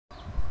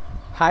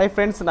Hi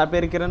friends, నా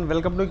పేరు Kiran.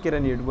 Welcome to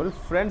Kiran YouTube.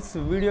 Friends,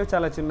 video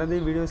చాలా చిన్నది,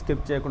 వీడియో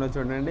స్కిప్ చేయకుండా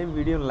చూడండి.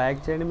 వీడియోని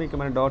లైక్ చేయండి, మీకు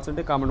ఏమైనా డౌట్స్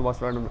ఉంటే కామెంట్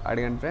బాక్స్లో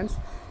అడగండి ఫ్రెండ్స్.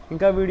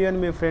 ఇంకా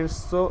వీడియోని మీ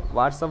ఫ్రెండ్స్తో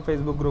వాట్సాప్,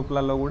 ఫేస్బుక్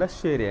గ్రూప్లలో కూడా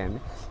షేర్ చేయండి.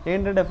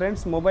 ఏంటంటే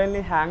ఫ్రెండ్స్,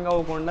 మొబైల్ని హ్యాంగ్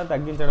అవ్వకుండా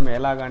తగ్గించడం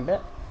ఎలాగంటే,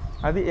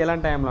 అది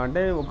ఎలాంటి టైంలో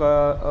అంటే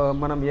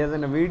మనం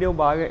ఏదైనా వీడియో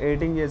బాగా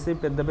ఎడిటింగ్ చేసి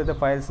పెద్ద పెద్ద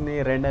ఫైల్స్ని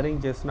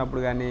రెండరింగ్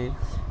చేస్తున్నప్పుడు కానీ,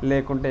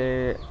 లేకుంటే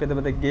పెద్ద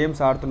పెద్ద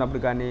గేమ్స్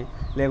ఆడుతున్నప్పుడు కానీ,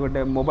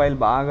 లేకుంటే మొబైల్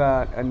బాగా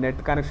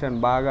నెట్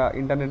కనెక్షన్ బాగా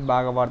ఇంటర్నెట్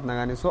బాగా వాడుతున్నా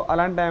కానీ, సో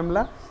అలాంటి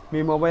టైంలో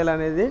మీ మొబైల్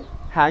అనేది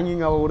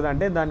హ్యాంగింగ్ అవ్వకూడదు.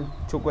 అంటే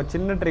దానికి ఒక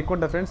చిన్న ట్రిక్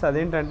ఉంటుంది ఫ్రెండ్స్.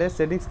 అదేంటంటే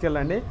సెట్టింగ్స్కి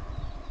వెళ్ళండి.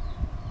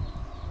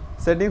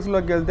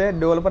 సెట్టింగ్స్లోకి వెళ్తే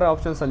డెవలపర్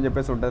ఆప్షన్స్ అని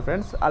చెప్పేసి ఉంటుంది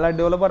ఫ్రెండ్స్. అలా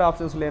డెవలపర్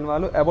ఆప్షన్స్ లేని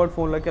వాళ్ళు అబౌట్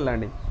ఫోన్లోకి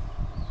వెళ్ళండి.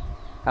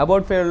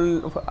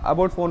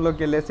 అబౌట్ ఫోన్లోకి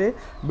వెళ్ళేసి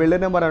బిల్డ్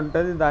నెంబర్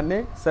ఉంటుంది, దాన్ని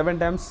 7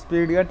 times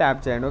స్పీడ్గా ట్యాప్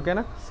చేయండి.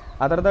 ఓకేనా?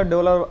 ఆ తర్వాత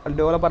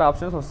డెవలపర్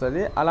ఆప్షన్స్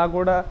వస్తుంది. అలా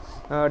కూడా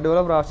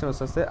డెవలపర్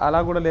ఆప్షన్స్ వస్తాయి.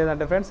 అలా కూడా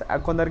లేదంటే ఫ్రెండ్స్,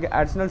 కొందరికి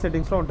అడిషనల్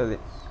సెట్టింగ్స్లో ఉంటుంది.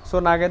 సో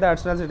నాకైతే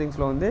అడిషనల్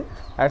సెట్టింగ్స్లో ఉంది.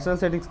 అడిషనల్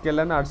సెట్టింగ్స్కి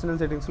వెళ్ళాను.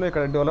 అడిషనల్ సెట్టింగ్స్లో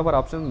ఇక్కడ డెవలపర్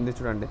ఆప్షన్ ఉంది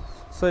చూడండి.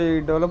 సో ఈ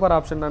డెవలపర్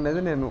ఆప్షన్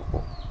అనేది నేను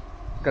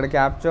ఇక్కడ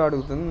క్యాప్చా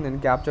అడుగుతుంది. నేను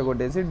క్యాప్చా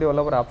కొట్టేసి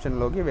డెవలపర్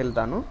ఆప్షన్లోకి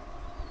వెళ్తాను.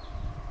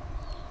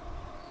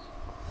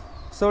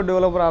 సో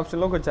డెవలపర్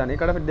ఆప్షన్లోకి వచ్చాను.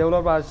 ఇక్కడ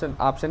డెవలపర్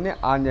ఆప్షన్ని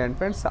ఆన్ చేయండి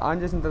ఫ్రెండ్స్.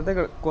 ఆన్ చేసిన తర్వాత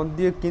ఇక్కడ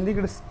కొద్దిగా కిందికి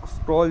ఇక్కడ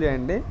స్క్రోల్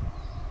చేయండి.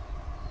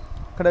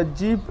 ఇక్కడ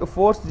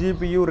ఫోర్స్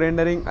జీపీయూ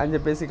రెండరింగ్ అని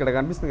చెప్పేసి ఇక్కడ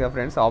కనిపిస్తుంది కదా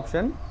ఫ్రెండ్స్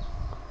ఆప్షన్.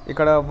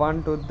 ఇక్కడ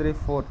 1 2 3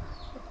 4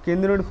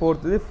 కింది నుండి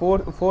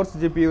ఫోర్స్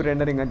జీపీయూ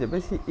రెండరింగ్ అని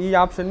చెప్పేసి ఈ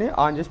ఆప్షన్ని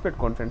ఆన్ చేసి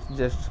పెట్టుకోండి ఫ్రెండ్స్.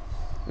 జస్ట్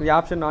ఈ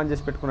ఆప్షన్ ఆన్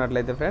చేసి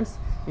పెట్టుకున్నట్లయితే ఫ్రెండ్స్,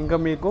 ఇంకా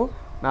మీకు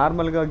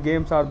నార్మల్గా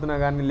గేమ్స్ ఆడుతున్నా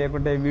కానీ,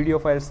 లేకుంటే వీడియో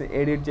ఫైల్స్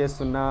ఎడిట్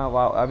చేస్తున్నా,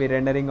 అవి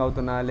రెండరింగ్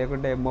అవుతున్నా,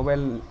 లేకుంటే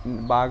మొబైల్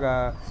బాగా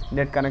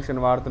నెట్ కనెక్షన్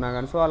వాడుతున్నా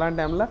కానీ, సో అలాంటి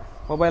టైంలో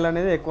మొబైల్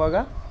అనేది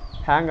ఎక్కువగా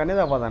హ్యాంగ్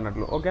అనేది అవ్వదు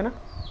అన్నట్లు. ఓకేనా?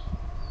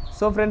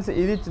 సో ఫ్రెండ్స్,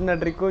 ఇది చిన్న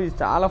ట్రిక్. ఇది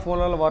చాలా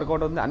ఫోన్లలో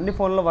వర్కౌట్ అవుతుంది. అన్ని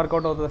ఫోన్లో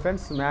వర్కౌట్ అవుతుంది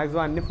ఫ్రెండ్స్.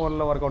 మ్యాక్సిమం అన్ని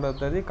ఫోన్లో వర్కౌట్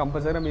అవుతుంది.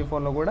 కంపల్సరీగా మీ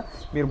ఫోన్లో కూడా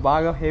మీరు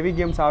బాగా హెవీ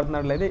గేమ్స్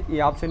ఆడుతున్నట్లయితే ఈ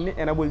ఆప్షన్ని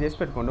ఎనేబుల్ చేసి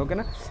పెట్టుకోండి.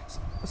 ఓకేనా?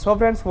 సో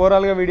ఫ్రెండ్స్,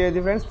 ఓవరాల్గా వీడియో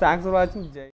ఇది ఫ్రెండ్స్. Thanks for watching. జై